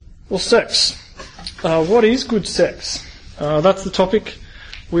Well, sex. What is good sex? That's the topic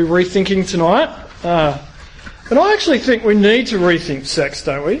we're rethinking tonight. And I actually think we need to rethink sex,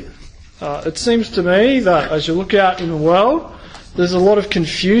 don't we? It seems to me that as you look out in the world, there's a lot of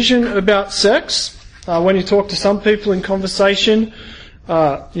confusion about sex. When you talk to some people in conversation,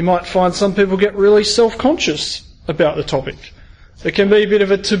 you might find some people get really self-conscious about the topic. It can be a bit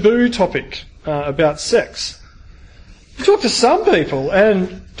of a taboo topic about sex. You talk to some people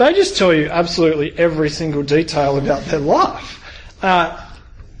and they just tell you absolutely every single detail about their life. But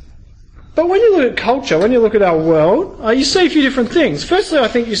when you look at culture, when you look at our world, you see a few different things. Firstly, I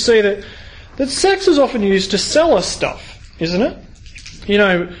think you see that sex is often used to sell us stuff, isn't it? You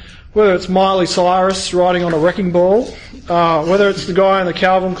know, whether it's Miley Cyrus riding on a wrecking ball, whether it's the guy in the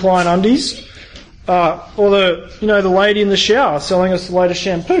Calvin Klein undies, or the lady in the shower selling us the latest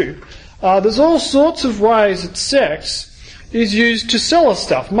shampoo. There's all sorts of ways that sex is used to sell us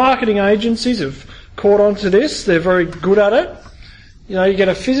stuff. Marketing agencies have caught on to this. They're very good at it. You know, you get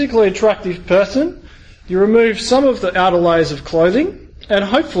a physically attractive person, you remove some of the outer layers of clothing, and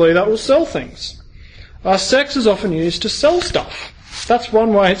hopefully that will sell things. Sex is often used to sell stuff. That's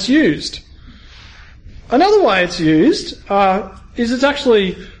one way it's used. Another way it's used is it's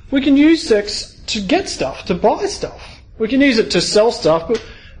actually, we can use sex to get stuff, to buy stuff. We can use it to sell stuff, but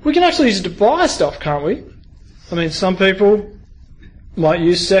we can actually use it to buy stuff, can't we? I mean, some people might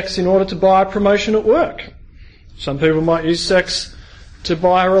use sex in order to buy a promotion at work. Some people might use sex to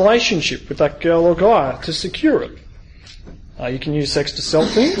buy a relationship with that girl or guy, to secure it. You can use sex to sell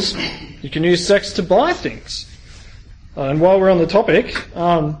things. You can use sex to buy things. And while we're on the topic,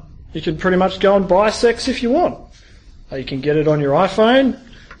 you can pretty much go and buy sex if you want. You can get it on your iPhone,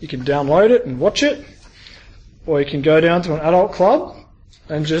 you can download it and watch it, or you can go down to an adult club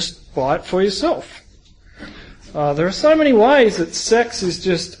and just buy it for yourself. There are so many ways that sex is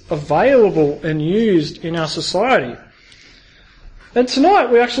just available and used in our society. And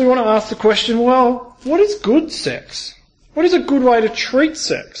tonight we actually want to ask the question, well, what is good sex? What is a good way to treat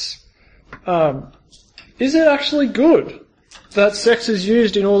sex? Is it actually good that sex is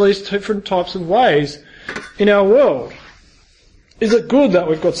used in all these different types of ways in our world? Is it good that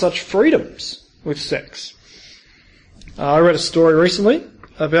we've got such freedoms with sex? I read a story recently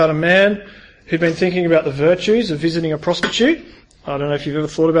about a man who'd been thinking about the virtues of visiting a prostitute. I don't know if you've ever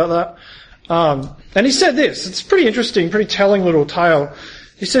thought about that. And he said this, it's pretty interesting, pretty telling little tale.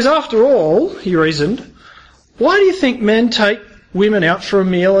 He says, after all, he reasoned, why do you think men take women out for a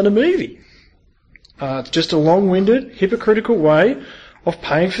meal and a movie? It's just a long-winded, hypocritical way of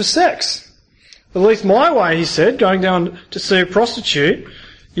paying for sex. At least my way, he said, going down to see a prostitute,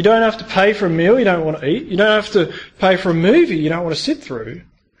 you don't have to pay for a meal you don't want to eat. You don't have to pay for a movie you don't want to sit through.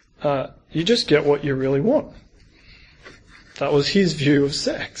 You just get what you really want. That was his view of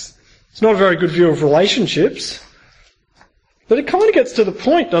sex. It's not a very good view of relationships, but it kind of gets to the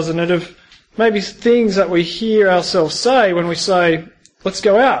point, doesn't it, of maybe things that we hear ourselves say when we say, let's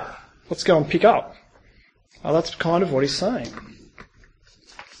go out, let's go and pick up. That's kind of what he's saying.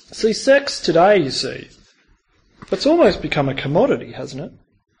 See, sex today, you see, it's almost become a commodity, hasn't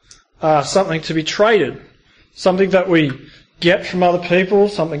it? Something to be traded, something that we get from other people,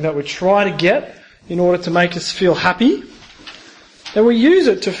 something that we try to get in order to make us feel happy, and we use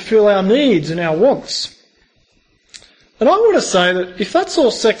it to fulfill our needs and our wants. And I want to say that if that's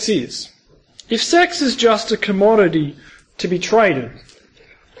all sex is, if sex is just a commodity to be traded,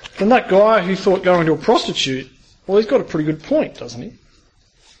 then that guy who thought going to a prostitute, well, he's got a pretty good point, doesn't he?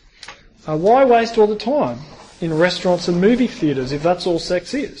 Why waste all the time in restaurants and movie theatres if that's all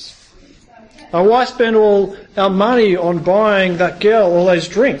sex is? Why spend all our money on buying that girl all those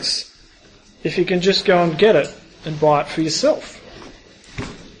drinks if you can just go and get it and buy it for yourself?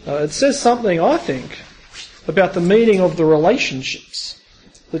 It says something, I think, about the meaning of the relationships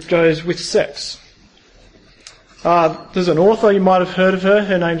that goes with sex. There's an author, you might have heard of her.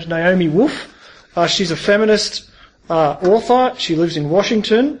 Her name's Naomi Wolf. She's a feminist author. She lives in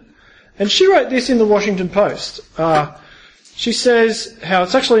Washington. And she wrote this in the Washington Post. She says how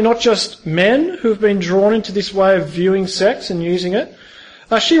it's actually not just men who have been drawn into this way of viewing sex and using it.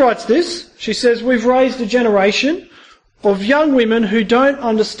 She writes this. She says, we've raised a generation of young women who don't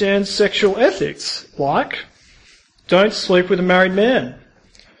understand sexual ethics, like don't sleep with a married man,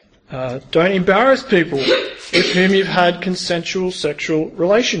 don't embarrass people with whom you've had consensual sexual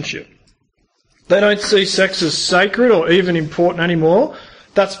relationship. They don't see sex as sacred or even important anymore.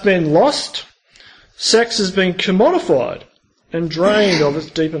 That's been lost. Sex has been commodified and drained of its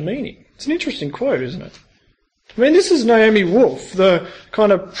deeper meaning. It's an interesting quote, isn't it? I mean, this is Naomi Wolf, the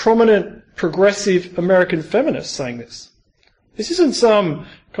kind of prominent, progressive American feminist saying this. This isn't some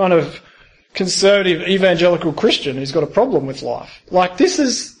kind of conservative evangelical Christian who's got a problem with life. Like, this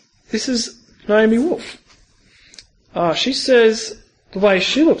is Naomi Wolf. She says, the way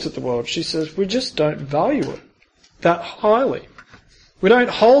she looks at the world, she says, we just don't value it that highly. We don't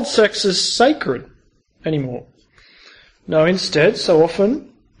hold sex as sacred anymore. No, instead, so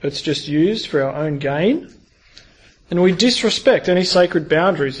often, it's just used for our own gain, and we disrespect any sacred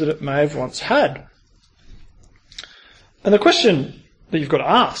boundaries that it may have once had. And the question that you've got to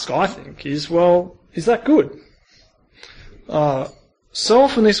ask, I think, is, well, is that good? So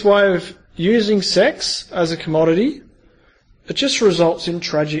often this way of using sex as a commodity, it just results in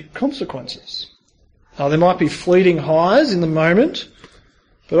tragic consequences. There might be fleeting highs in the moment,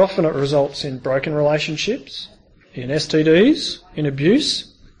 but often it results in broken relationships, in STDs, in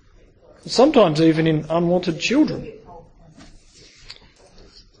abuse, and sometimes even in unwanted children.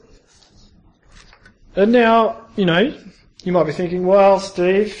 And now, you might be thinking, well,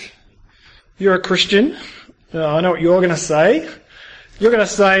 Steve, you're a Christian. I know what you're going to say. You're going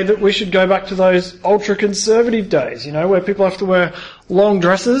to say that we should go back to those ultra-conservative days, where people have to wear long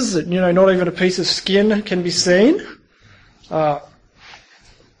dresses that, not even a piece of skin can be seen.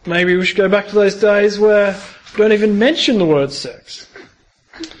 Maybe we should go back to those days where we don't even mention the word sex.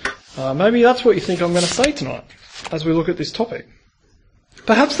 Maybe that's what you think I'm going to say tonight as we look at this topic.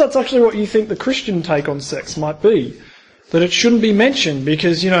 Perhaps that's actually what you think the Christian take on sex might be. That it shouldn't be mentioned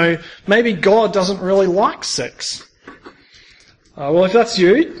because, maybe God doesn't really like sex. Well, if that's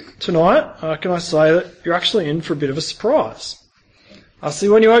you tonight, can I say that you're actually in for a bit of a surprise. See,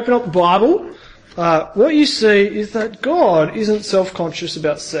 when you open up the Bible, what you see is that God isn't self-conscious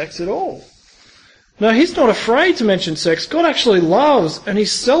about sex at all. No, he's not afraid to mention sex. God actually loves and he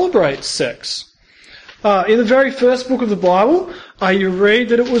celebrates sex. In the very first book of the Bible, you read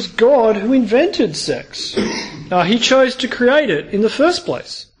that it was God who invented sex. He chose to create it in the first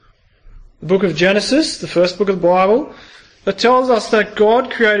place. The book of Genesis, the first book of the Bible, it tells us that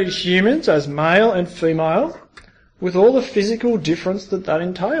God created humans as male and female with all the physical difference that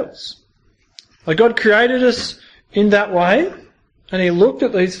entails. God created us in that way, and he looked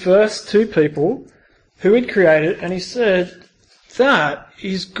at these first two people who he'd created and he said, that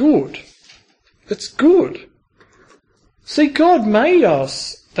is good. It's good. See, God made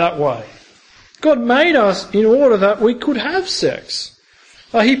us that way. God made us in order that we could have sex.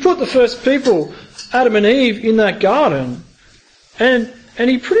 He put the first people, Adam and Eve, in that garden, and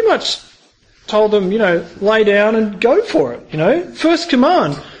he pretty much told them, lay down and go for it, First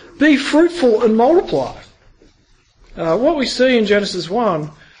command, be fruitful and multiply. What we see in Genesis 1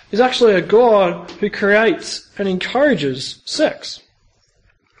 is actually a God who creates and encourages sex.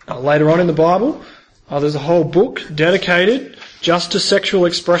 Later on in the Bible, there's a whole book dedicated just to sexual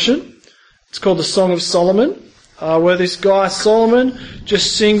expression. It's called the Song of Solomon, where this guy Solomon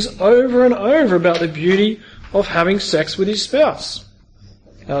just sings over and over about the beauty of having sex with his spouse.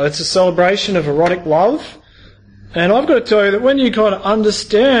 It's a celebration of erotic love, and I've got to tell you that when you kind of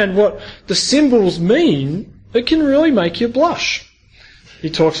understand what the symbols mean, it can really make you blush. He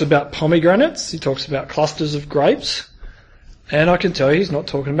talks about pomegranates, he talks about clusters of grapes, and I can tell you he's not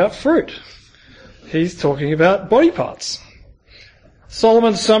talking about fruit. He's talking about body parts.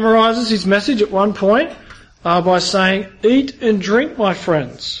 Solomon summarises his message at one point by saying, eat and drink, my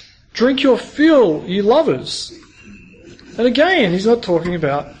friends. Drink your fill, you lovers. And again, he's not talking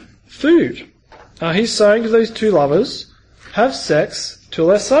about food. He's saying to these two lovers, have sex till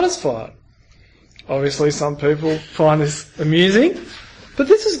they're satisfied. Obviously, some people find this amusing, but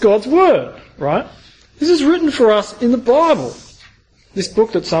this is God's word, right? This is written for us in the Bible. This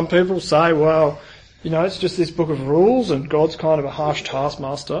book that some people say, well, it's just this book of rules and God's kind of a harsh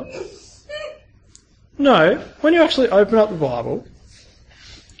taskmaster. No, when you actually open up the Bible,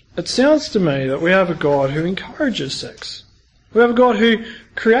 it sounds to me that we have a God who encourages sex. We have a God who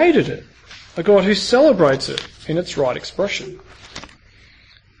created it, a God who celebrates it in its right expression.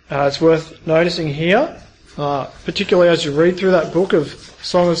 It's worth noticing here, particularly as you read through that book of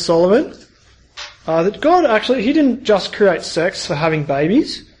Song of Solomon, that God actually, he didn't just create sex for having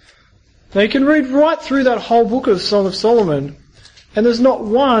babies. Now you can read right through that whole book of Song of Solomon, and there's not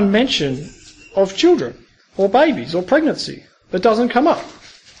one mention of children, or babies, or pregnancy. It doesn't come up.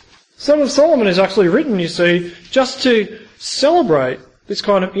 Song of Solomon is actually written, you see, just to celebrate this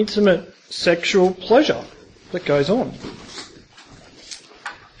kind of intimate sexual pleasure that goes on.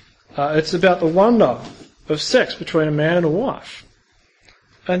 It's about the wonder of sex between a man and a wife.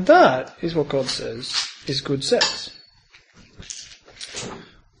 And that is what God says is good sex.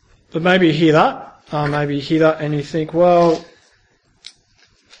 But maybe you hear that, and you think, well,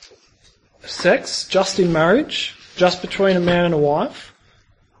 sex just in marriage, just between a man and a wife.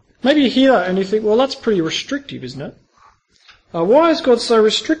 Maybe you hear that and you think, well, that's pretty restrictive, isn't it? Why is God so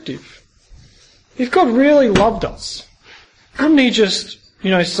restrictive? If God really loved us, wouldn't he just,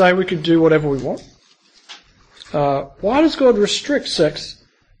 say we could do whatever we want? Why does God restrict sex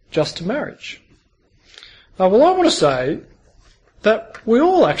just to marriage? Well, I want to say that we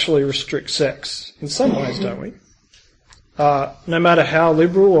all actually restrict sex in some ways, don't we? No matter how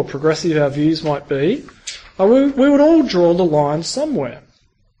liberal or progressive our views might be, we would all draw the line somewhere.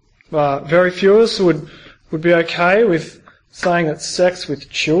 Very few of us would be okay with saying that sex with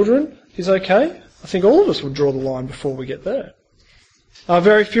children is okay. I think all of us would draw the line before we get there.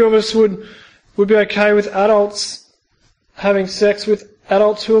 Very few of us would be okay with adults having sex with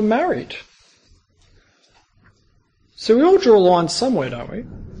adults who are married. So we all draw lines somewhere, don't we?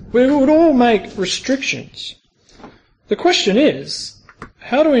 We would all make restrictions. The question is,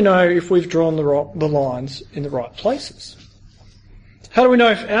 how do we know if we've drawn the lines in the right places? How do we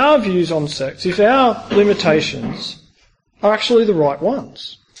know if our views on sex, if our limitations are actually the right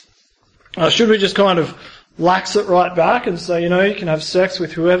ones? Should we just kind of lax it right back and say, you can have sex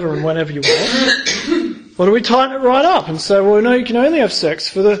with whoever and whenever you want? Or do we tighten it right up and say, well, no, you can only have sex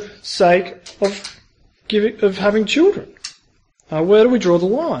for the sake of having children? Where do we draw the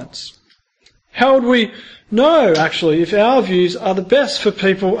lines? How would we know, actually, if our views are the best for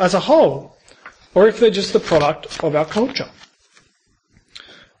people as a whole, or if they're just the product of our culture?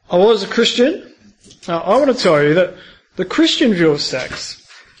 As a Christian, I want to tell you that the Christian view of sex,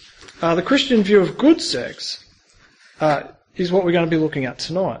 the Christian view of good sex, is what we're going to be looking at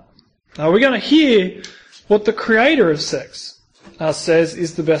tonight. We're going to hear what the creator of sex says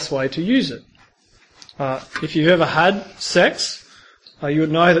is the best way to use it. If you've ever had sex, you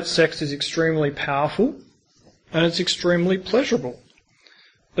would know that sex is extremely powerful and it's extremely pleasurable.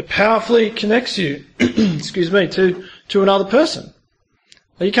 It powerfully connects you, to another person.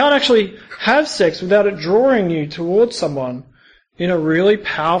 You can't actually have sex without it drawing you towards someone in a really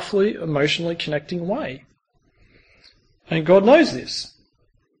powerfully, emotionally connecting way. And God knows this.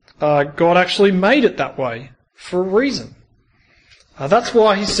 God actually made it that way for a reason. That's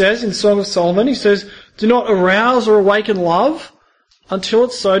why he says in Song of Solomon, he says, do not arouse or awaken love until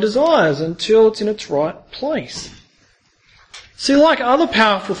it so desires, until it's in its right place. See, like other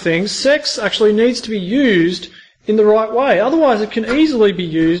powerful things, sex actually needs to be used in the right way. Otherwise, it can easily be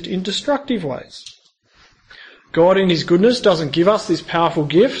used in destructive ways. God, in his goodness, doesn't give us this powerful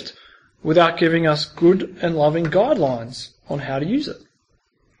gift without giving us good and loving guidelines on how to use it.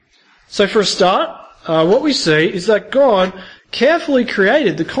 So for a start, what we see is that God carefully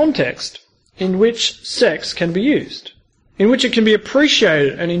created the context in which sex can be used, in which it can be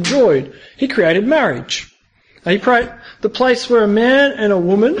appreciated and enjoyed. He created marriage. He created the place where a man and a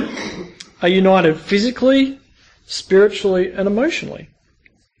woman are united physically, spiritually and emotionally.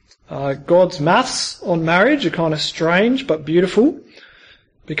 God's maths on marriage are kind of strange but beautiful,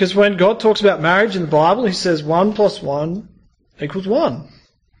 because when God talks about marriage in the Bible, he says 1 + 1 = 1.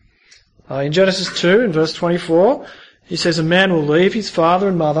 In Genesis 2, in verse 24, he says a man will leave his father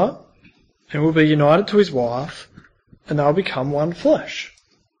and mother and will be united to his wife, and they'll become one flesh.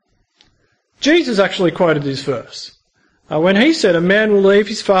 Jesus actually quoted this verse when he said a man will leave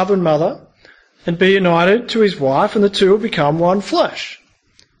his father and mother and be united to his wife, and the two will become one flesh.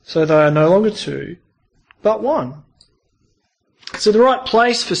 So they are no longer two, but one. So the right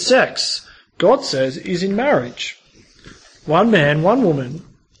place for sex, God says, is in marriage. One man, one woman,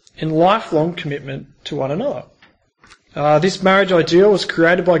 in lifelong commitment to one another. This marriage ideal was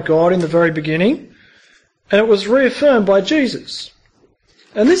created by God in the very beginning, and it was reaffirmed by Jesus.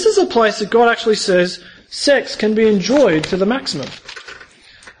 And this is a place that God actually says sex can be enjoyed to the maximum.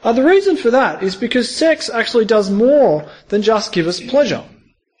 The reason for that is because sex actually does more than just give us pleasure.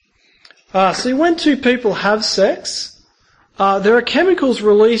 See, when two people have sex, there are chemicals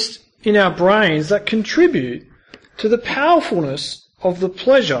released in our brains that contribute to the powerfulness of the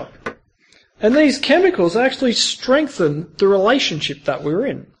pleasure. And these chemicals actually strengthen the relationship that we're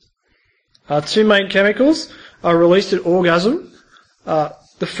in. Two main chemicals are released at orgasm.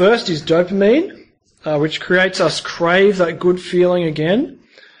 The first is dopamine, which creates us crave that good feeling again.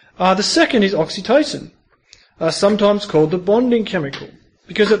 The second is oxytocin, sometimes called the bonding chemical,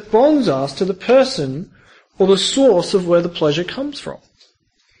 because it bonds us to the person or the source of where the pleasure comes from.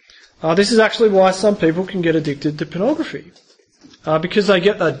 This is actually why some people can get addicted to pornography, because they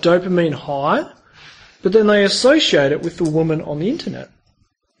get that dopamine high, but then they associate it with the woman on the internet.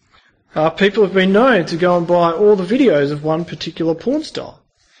 People have been known to go and buy all the videos of one particular porn star,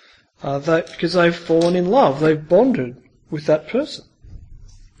 because they've fallen in love, they've bonded with that person.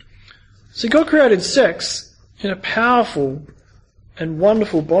 So God created sex in a powerful and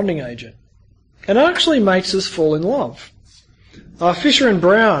wonderful bonding agent. And it actually makes us fall in love. Fisher and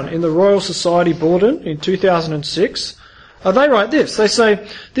Brown in the Royal Society Bulletin in 2006, they write this. They say,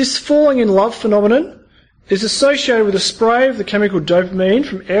 this falling in love phenomenon is associated with a spray of the chemical dopamine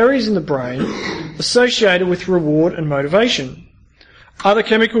from areas in the brain associated with reward and motivation. Other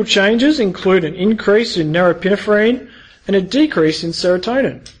chemical changes include an increase in norepinephrine and a decrease in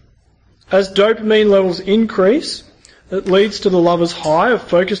serotonin. As dopamine levels increase, it leads to the lover's high of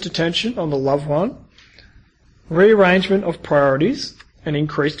focused attention on the loved one, rearrangement of priorities, and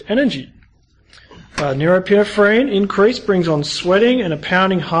increased energy. Norepinephrine increase brings on sweating and a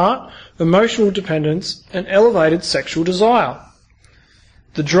pounding heart, emotional dependence, and elevated sexual desire.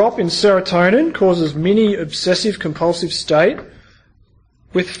 The drop in serotonin causes mini obsessive-compulsive state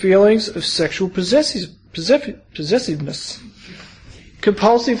with feelings of sexual possessiveness,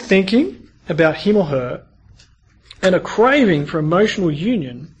 compulsive thinking about him or her, and a craving for emotional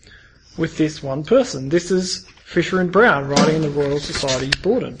union with this one person. This is Fisher and Brown writing in the Royal Society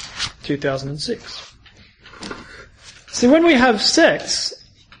Bulletin, 2006. See, when we have sex,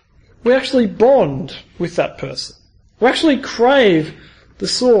 we actually bond with that person. We actually crave the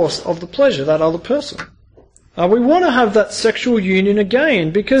source of the pleasure, that other person. We want to have that sexual union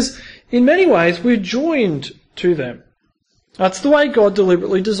again because in many ways we're joined to them. That's the way God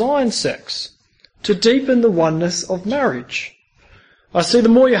deliberately designed sex, to deepen the oneness of marriage. I see the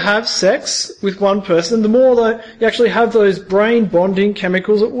more you have sex with one person, the more that you actually have those brain bonding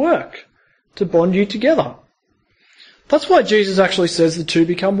chemicals at work to bond you together. That's why Jesus actually says the two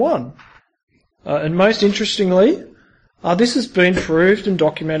become one. And most interestingly, this has been proved and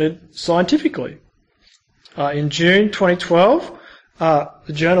documented scientifically. In June 2012,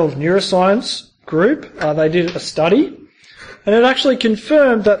 the Journal of Neuroscience group, they did a study, and it actually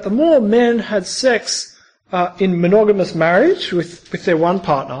confirmed that the more men had sex in monogamous marriage with their one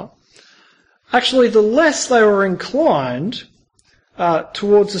partner, actually the less they were inclined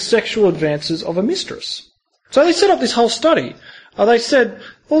towards the sexual advances of a mistress. So they set up this whole study. They said,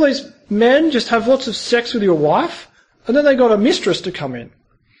 all these men just have lots of sex with your wife, and then they got a mistress to come in.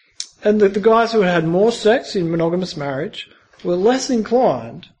 And the guys who had more sex in monogamous marriage were less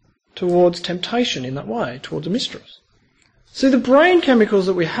inclined towards temptation in that way, towards a mistress. See, the brain chemicals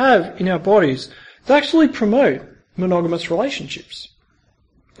that we have in our bodies, they actually promote monogamous relationships.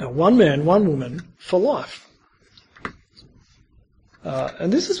 Now, one man, one woman for life.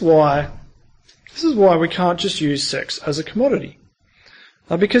 And this is why we can't just use sex as a commodity.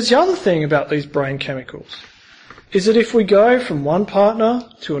 Because the other thing about these brain chemicals is that if we go from one partner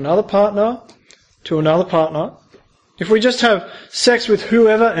to another partner to another partner, if we just have sex with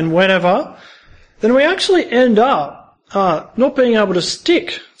whoever and whenever, then we actually end up not being able to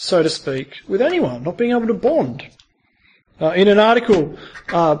stick, so to speak, with anyone, not being able to bond. In an article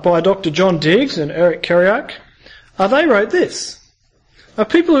by Dr. John Diggs and Eric Kerouac, they wrote this.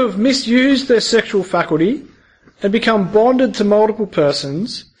 People who have misused their sexual faculty and become bonded to multiple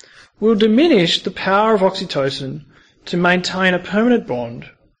persons will diminish the power of oxytocin to maintain a permanent bond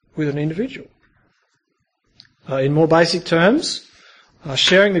with an individual. In more basic terms,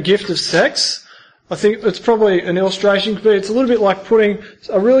 sharing the gift of sex, I think it's probably an illustration, but it's a little bit like putting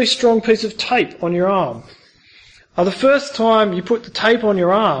a really strong piece of tape on your arm. The first time you put the tape on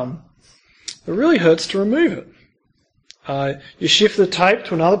your arm, it really hurts to remove it. You shift the tape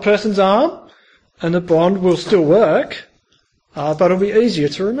to another person's arm, and the bond will still work, but it'll be easier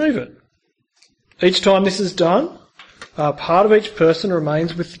to remove it. Each time this is done, part of each person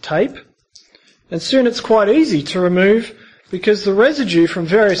remains with the tape, and soon it's quite easy to remove because the residue from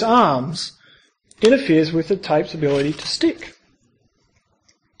various arms interferes with the tape's ability to stick.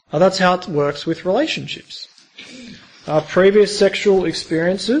 That's how it works with relationships. Our previous sexual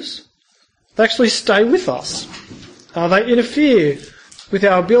experiences, they actually stay with us. They interfere with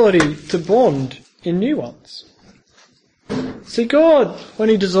our ability to bond in new ones. See, God, when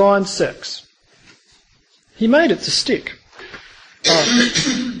He designed sex, He made it to stick.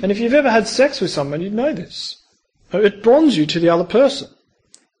 And if you've ever had sex with someone, you'd know this. It bonds you to the other person.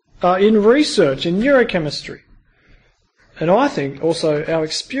 In research, in neurochemistry, and I think also our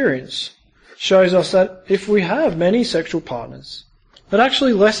experience shows us that if we have many sexual partners, it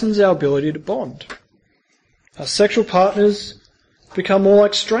actually lessens our ability to bond. Our sexual partners become more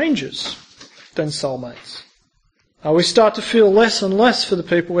like strangers than soulmates. We start to feel less and less for the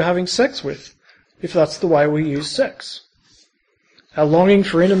people we're having sex with, if that's the way we use sex. Our longing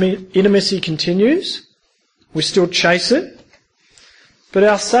for intimacy continues. We still chase it. But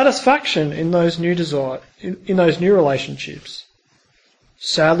our satisfaction in those new relationships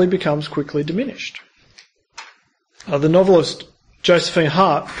sadly becomes quickly diminished. The novelist Josephine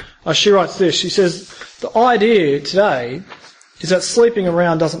Hart, she writes this. She says, the idea today is that sleeping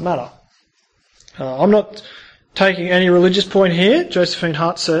around doesn't matter. I'm not taking any religious point here, Josephine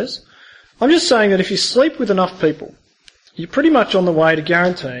Hart says. I'm just saying that if you sleep with enough people, you're pretty much on the way to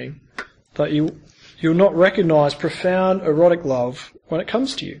guaranteeing that you'll not recognise profound erotic love when it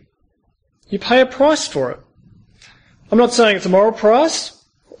comes to you. You pay a price for it. I'm not saying it's a moral price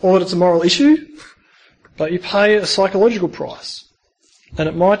or that it's a moral issue, but you pay a psychological price. And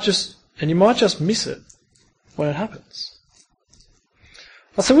you might just miss it when it happens.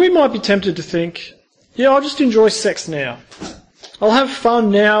 So we might be tempted to think, yeah, I'll just enjoy sex now. I'll have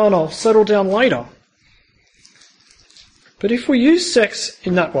fun now and I'll settle down later. But if we use sex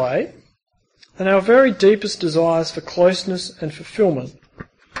in that way, then our very deepest desires for closeness and fulfillment,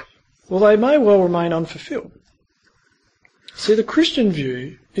 well, they may well remain unfulfilled. See, the Christian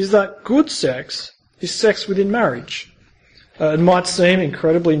view is that good sex is sex within marriage. It might seem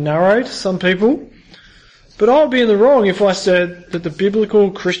incredibly narrow to some people, but I would be in the wrong if I said that the biblical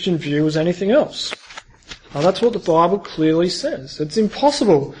Christian view was anything else. That's what the Bible clearly says. It's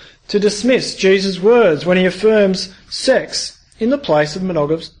impossible to dismiss Jesus' words when he affirms sex in the place of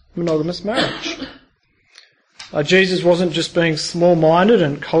monogamous marriage. Jesus wasn't just being small-minded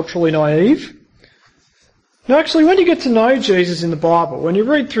and culturally naive. No, actually, when you get to know Jesus in the Bible, when you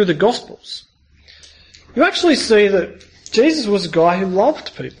read through the Gospels, you actually see that Jesus was a guy who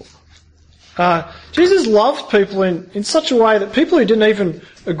loved people. Jesus loved people in such a way that people who didn't even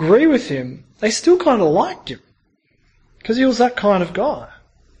agree with him, they still kind of liked him. Because he was that kind of guy.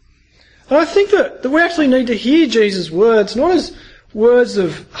 And I think that we actually need to hear Jesus' words, not as words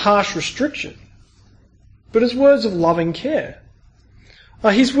of harsh restriction, but as words of loving care.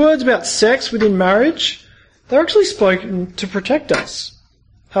 His words about sex within marriage, they're actually spoken to protect us.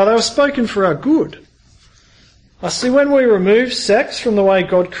 They were spoken for our good. See, when we remove sex from the way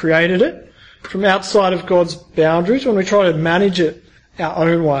God created it, from outside of God's boundaries, when we try to manage it our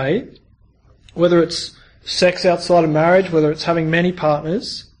own way, whether it's sex outside of marriage, whether it's having many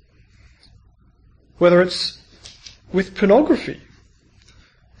partners, whether it's with pornography,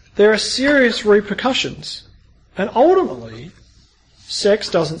 there are serious repercussions. And ultimately, sex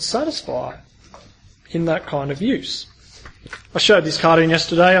doesn't satisfy in that kind of use. I showed this cartoon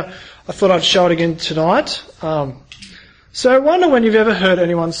yesterday. I thought I'd show it again tonight. So I wonder when you've ever heard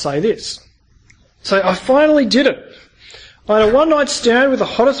anyone say this. Say, I finally did it. I had a one-night stand with the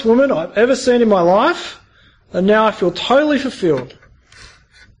hottest woman I've ever seen in my life, and now I feel totally fulfilled.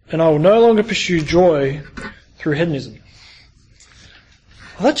 And I will no longer pursue joy through hedonism.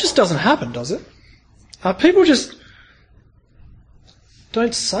 Well, that just doesn't happen, does it? People just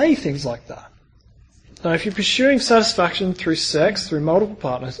don't say things like that. Now, if you're pursuing satisfaction through sex, through multiple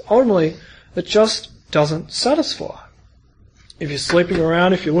partners, ultimately, it just doesn't satisfy. If you're sleeping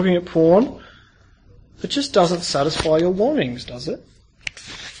around, if you're looking at porn, it just doesn't satisfy your longings, does it?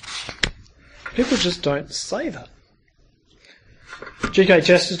 People just don't say that. G.K.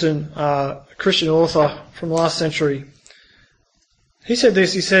 Chesterton, a Christian author from the last century, he said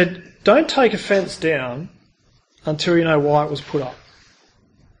this, he said, don't take offence down until you know why it was put up.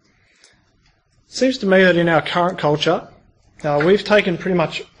 It seems to me that in our current culture, we've taken pretty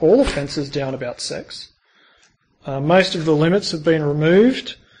much all offences down about sex. Most of the limits have been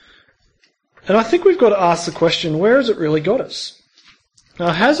removed. And I think we've got to ask the question, where has it really got us?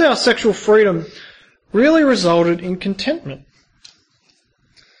 Has our sexual freedom really resulted in contentment?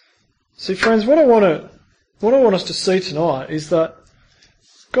 See, friends, what I want us to see tonight is that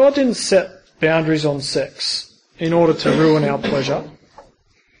God didn't set boundaries on sex in order to ruin our pleasure.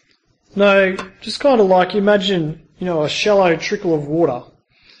 No, just kind of like imagine, a shallow trickle of water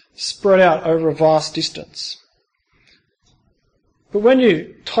spread out over a vast distance. But when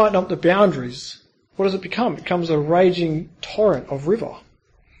you tighten up the boundaries, what does it become? It becomes a raging torrent of river.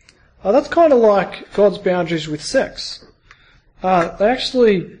 That's kind of like God's boundaries with sex. They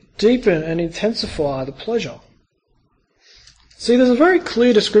actually deepen and intensify the pleasure. See, there's a very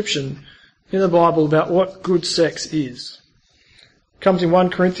clear description in the Bible about what good sex is. It comes in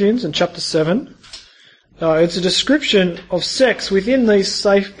 1 Corinthians in chapter 7. It's a description of sex within these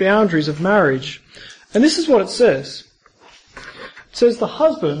safe boundaries of marriage. And this is what it says. It says the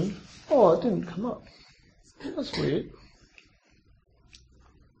husband... Oh, it didn't come up. That's weird.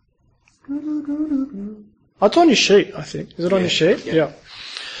 Oh, it's on your sheet, I think. Is it on your sheet? Yeah.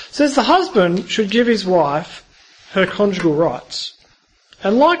 It says the husband should give his wife her conjugal rights,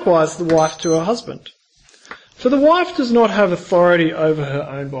 and likewise the wife to her husband. For the wife does not have authority over her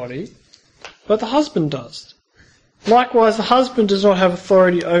own body, but the husband does. Likewise, the husband does not have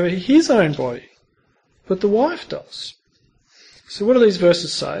authority over his own body, but the wife does. So what do these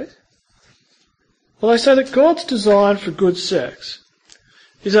verses say? Well, they say that God's design for good sex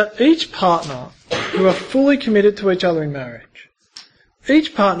is that each partner who are fully committed to each other in marriage,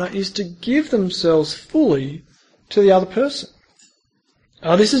 each partner is to give themselves fully to the other person.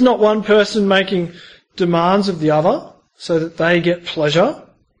 This is not one person making demands of the other so that they get pleasure.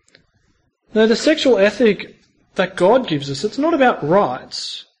 No, the sexual ethic that God gives us, it's not about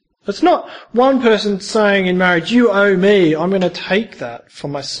rights. It's not one person saying in marriage, you owe me, I'm going to take that for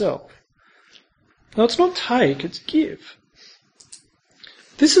myself. No, it's not take, it's give.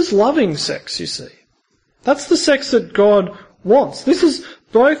 This is loving sex, you see. That's the sex that God wants. This is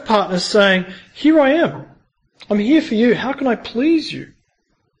both partners saying, here I am. I'm here for you. How can I please you?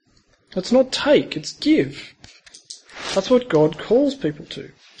 It's not take, it's give. That's what God calls people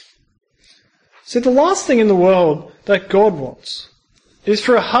to. See, the last thing in the world that God wants is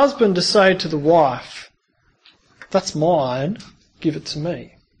for a husband to say to the wife, that's mine, give it to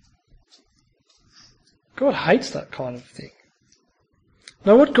me. God hates that kind of thing.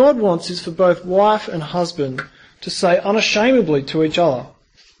 Now, what God wants is for both wife and husband to say unashamedly to each other,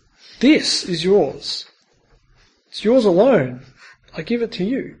 this is yours. It's yours alone. I give it to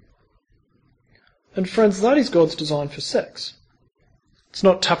you. And friends, that is God's design for sex. It's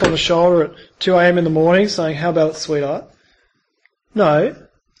not tap on the shoulder at 2 a.m. in the morning saying, how about it, sweetheart? No,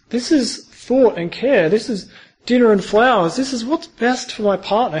 this is thought and care. This is dinner and flowers. This is what's best for my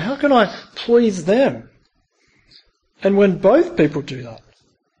partner. How can I please them? And when both people do that,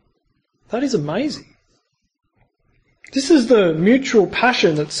 that is amazing. This is the mutual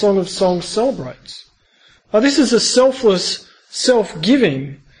passion that Song of Songs celebrates. This is a selfless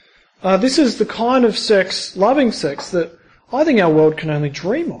self-giving. This is the kind of sex, loving sex, that I think our world can only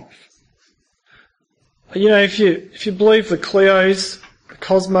dream of. You know, if you believe the Cleos, the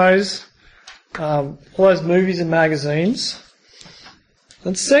Cosmos, all those movies and magazines,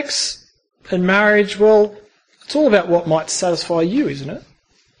 then sex and marriage, well, it's all about what might satisfy you, isn't it?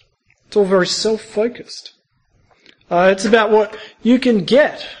 It's all very self-focused. It's about what you can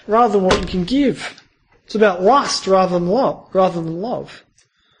get rather than what you can give. It's about lust rather than love.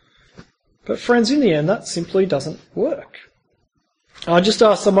 But friends, in the end, that simply doesn't work. I just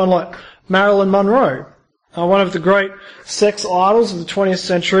asked someone like Marilyn Monroe, one of the great sex idols of the 20th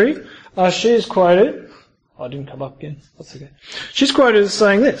century. She is quoted... I didn't come up again. That's okay. She's quoted as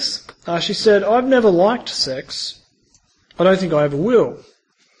saying this. She said, I've never liked sex. I don't think I ever will.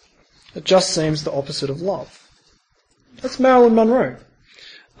 It just seems the opposite of love. That's Marilyn Monroe.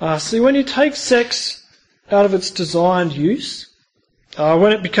 See, when you take sex out of its designed use,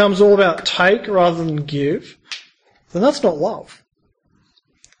 when it becomes all about take rather than give, then that's not love.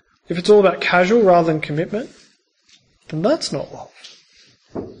 If it's all about casual rather than commitment, then that's not love.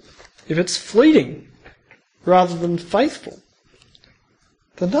 If it's fleeting rather than faithful,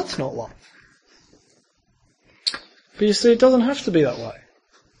 then that's not love. But you see, it doesn't have to be that way.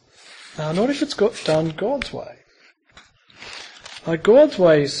 Not if it's done God's way. God's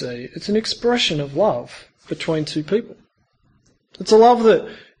way, you see, it's an expression of love between two people. It's a love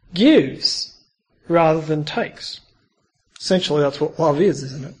that gives rather than takes. Essentially, that's what love is,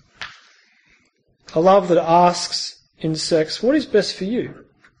 isn't it? A love that asks in sex, what is best for you,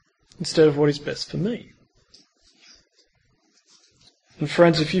 instead of what is best for me. And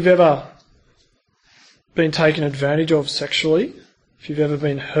friends, if you've ever been taken advantage of sexually, if you've ever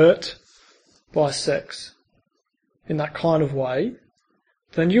been hurt by sex in that kind of way,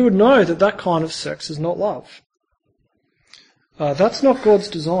 then you would know that that kind of sex is not love. That's not God's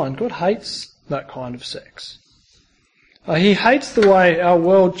design. God hates that kind of sex. He hates the way our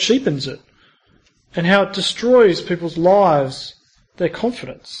world cheapens it and how it destroys people's lives, their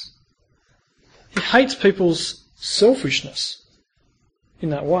confidence. He hates people's selfishness in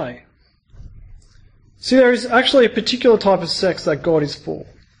that way. See, there is actually a particular type of sex that God is for.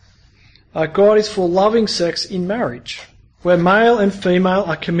 God is for loving sex in marriage, where male and female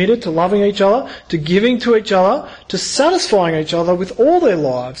are committed to loving each other, to giving to each other, to satisfying each other with all their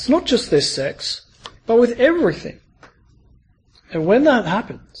lives, not just their sex, but with everything. And when that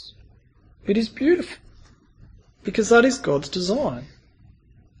happens, it is beautiful, because that is God's design.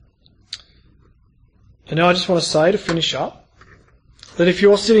 And now I just want to say, to finish up, that if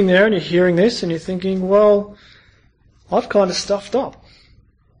you're sitting there and you're hearing this and you're thinking, well, I've kind of stuffed up.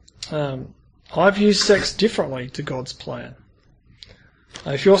 I've used sex differently to God's plan.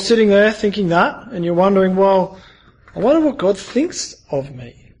 If you're sitting there thinking that and you're wondering, well, I wonder what God thinks of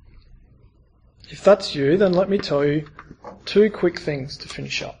me. If that's you, then let me tell you 2 quick things to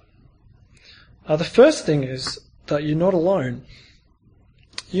finish up. The first thing is that you're not alone.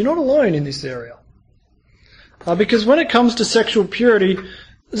 You're not alone in this area. Because when it comes to sexual purity,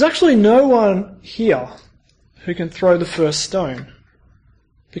 there's actually no one here who can throw the first stone.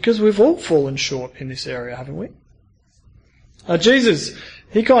 Because we've all fallen short in this area, haven't we? Jesus,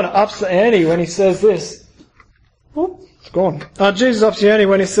 he kind of ups the ante when he says this. Oh, it's gone. Jesus ups the ante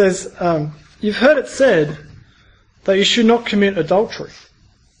when he says, you've heard it said that you should not commit adultery.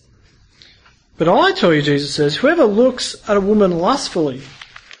 But I tell you, Jesus says, whoever looks at a woman lustfully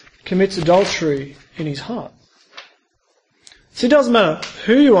commits adultery in his heart. So it doesn't matter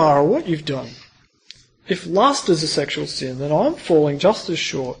who you are or what you've done. If lust is a sexual sin, then I'm falling just as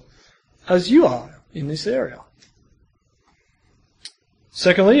short as you are in this area.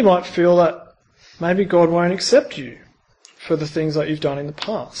 Secondly, you might feel that maybe God won't accept you for the things that you've done in the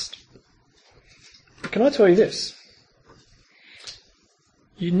past. But can I tell you this?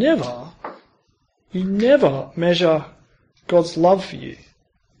 You never measure God's love for you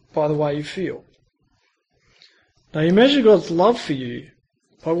by the way you feel. Now, you measure God's love for you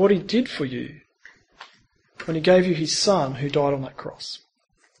by what he did for you when he gave you his son who died on that cross.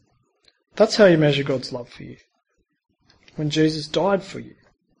 That's how you measure God's love for you. When Jesus died for you.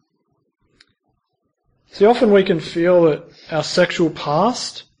 See, often we can feel that our sexual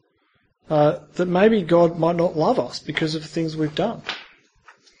past, that maybe God might not love us because of the things we've done.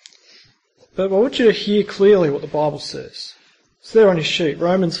 But I want you to hear clearly what the Bible says. It's there on your sheet,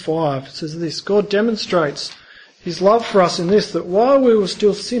 Romans 5. It says this: God demonstrates his love for us in this, that while we were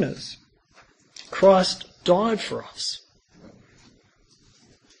still sinners, Christ died for us.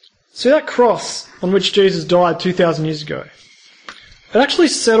 See that cross on which Jesus died 2,000 years ago? It actually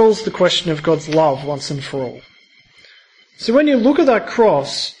settles the question of God's love once and for all. So when you look at that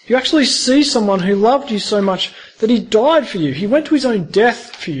cross, you actually see someone who loved you so much that he died for you. He went to his own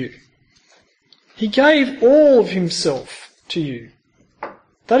death for you. He gave all of himself to you.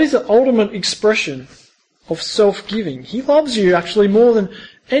 That is the ultimate expression of self-giving. He loves you actually more than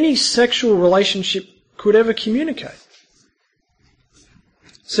any sexual relationship could ever communicate.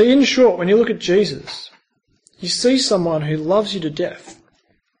 So in short, when you look at Jesus, you see someone who loves you to death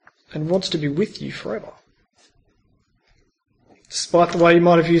and wants to be with you forever. Despite the way you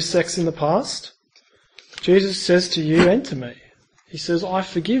might have used sex in the past, Jesus says to you and to me, he says, I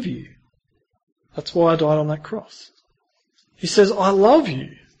forgive you. That's why I died on that cross. He says, I love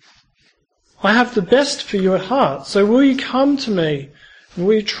you. I have the best for you at heart. So will you come to me and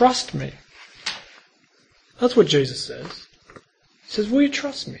will you trust me? That's what Jesus says. He says, will you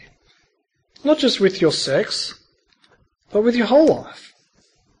trust me? Not just with your sex, but with your whole life.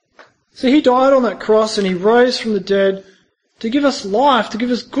 See, he died on that cross and he rose from the dead to give us life, to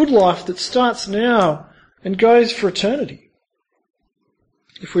give us good life that starts now and goes for eternity.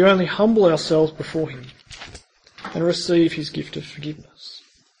 If we only humble ourselves before him and receive his gift of forgiveness.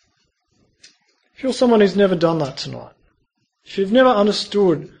 If you're someone who's never done that tonight, if you've never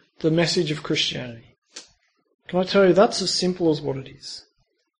understood the message of Christianity, can I tell you that's as simple as what it is.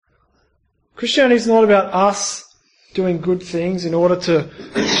 Christianity is not about us doing good things in order to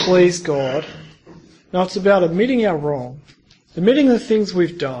please God. No, it's about admitting our wrong, admitting the things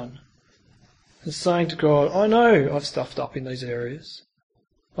we've done, and saying to God, I know I've stuffed up in these areas.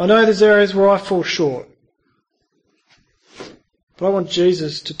 I know there's areas where I fall short. But I want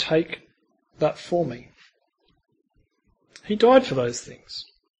Jesus to take that for me. He died for those things.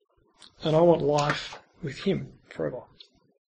 And I want life with him forever.